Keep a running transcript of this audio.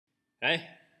Hi,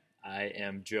 I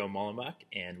am Joe Mullenbach,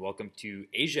 and welcome to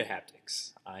Asia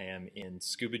Haptics. I am in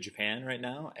Tsukuba, Japan right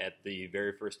now at the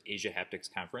very first Asia Haptics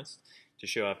Conference to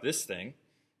show off this thing,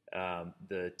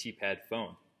 the TPad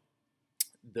Phone.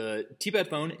 The TPad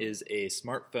Phone is a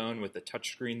smartphone with a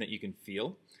touchscreen that you can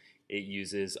feel. It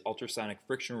uses ultrasonic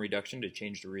friction reduction to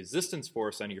change the resistance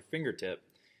force on your fingertip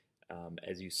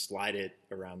as you slide it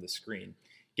around the screen,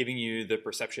 giving you the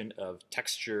perception of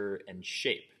texture and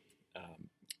shape.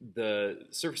 The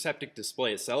Surface Haptic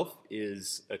display itself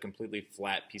is a completely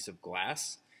flat piece of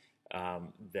glass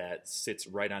that sits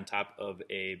right on top of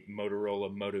a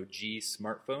Motorola Moto G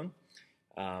smartphone.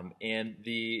 And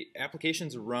the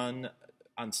applications run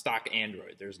on stock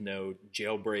Android. There's no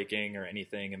jailbreaking or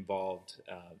anything involved.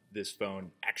 This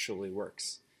phone actually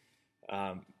works.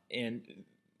 And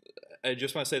I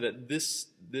just want to say that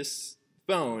this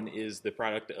phone is the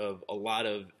product of a lot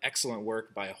of excellent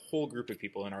work by a whole group of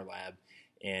people in our lab.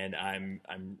 And I'm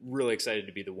really excited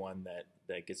to be the one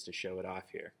that gets to show it off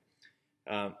here.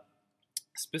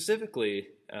 Specifically,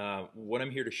 what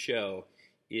I'm here to show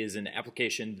is an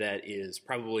application that is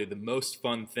probably the most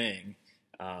fun thing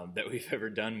that we've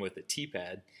ever done with a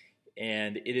TPad.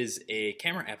 And it is a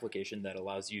camera application that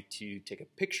allows you to take a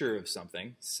picture of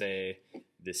something, say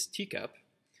this teacup,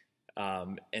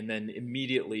 and then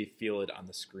immediately feel it on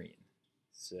the screen.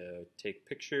 So take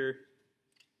picture.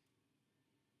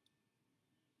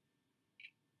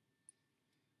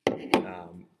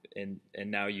 And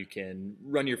now you can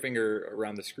run your finger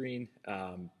around the screen.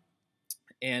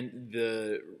 And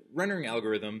the rendering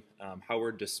algorithm, how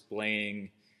we're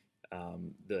displaying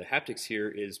the haptics here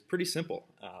is pretty simple.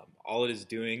 All it is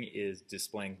doing is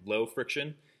displaying low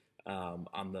friction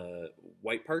on the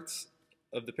white parts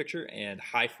of the picture and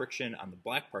high friction on the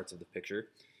black parts of the picture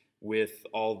with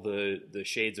all the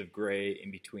shades of gray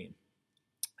in between.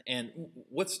 And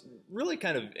what's really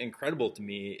kind of incredible to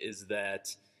me is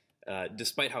that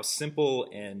despite how simple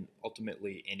and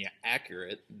ultimately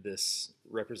inaccurate this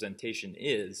representation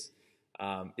is,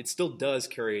 it still does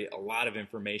carry a lot of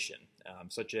information,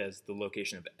 such as the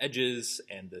location of edges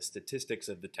and the statistics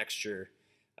of the texture.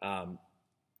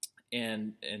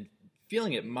 And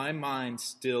feeling it, my mind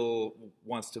still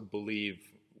wants to believe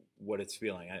what it's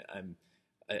feeling.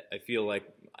 I feel like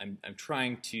I'm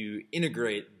trying to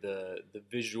integrate the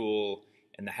visual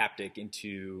and the haptic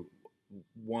into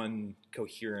one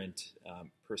coherent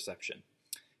perception.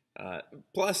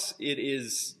 Plus, it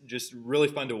is just really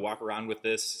fun to walk around with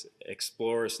this,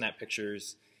 explore, snap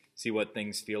pictures, see what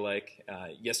things feel like.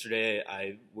 Yesterday,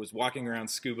 I was walking around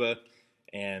Tsukuba,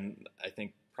 and I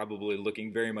think probably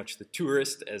looking very much the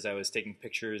tourist as I was taking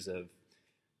pictures of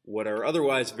what are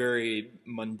otherwise very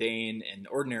mundane and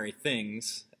ordinary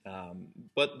things,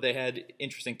 but they had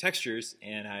interesting textures,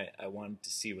 and I wanted to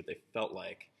see what they felt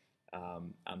like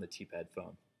on the TPad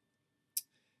phone.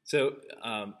 So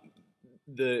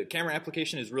the camera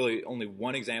application is really only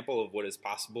one example of what is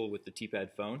possible with the TPad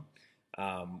phone.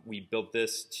 We built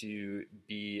this to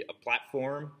be a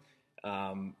platform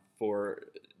for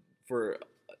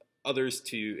others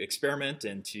to experiment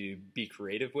and to be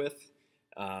creative with.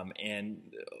 And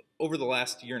over the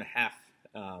last year and a half,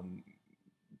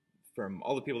 from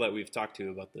all the people that we've talked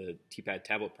to about the TPad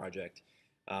tablet project,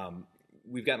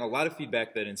 we've gotten a lot of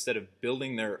feedback that instead of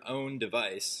building their own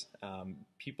device,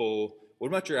 people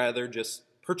would much rather just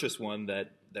purchase one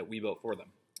that we built for them.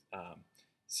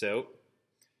 So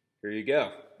here you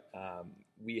go.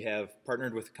 We have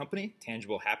partnered with a company,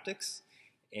 Tangible Haptics,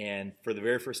 and for the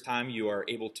very first time, you are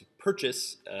able to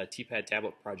purchase a TPad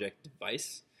tablet project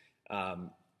device.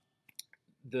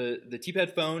 The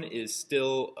TPad phone is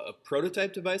still a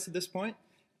prototype device at this point.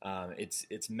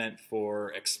 It's meant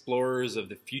for explorers of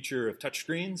the future of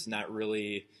touchscreens, not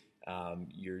really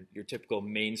your typical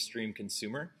mainstream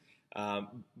consumer.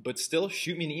 But still,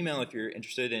 shoot me an email if you're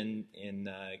interested in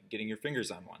getting your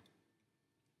fingers on one.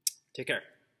 Take care.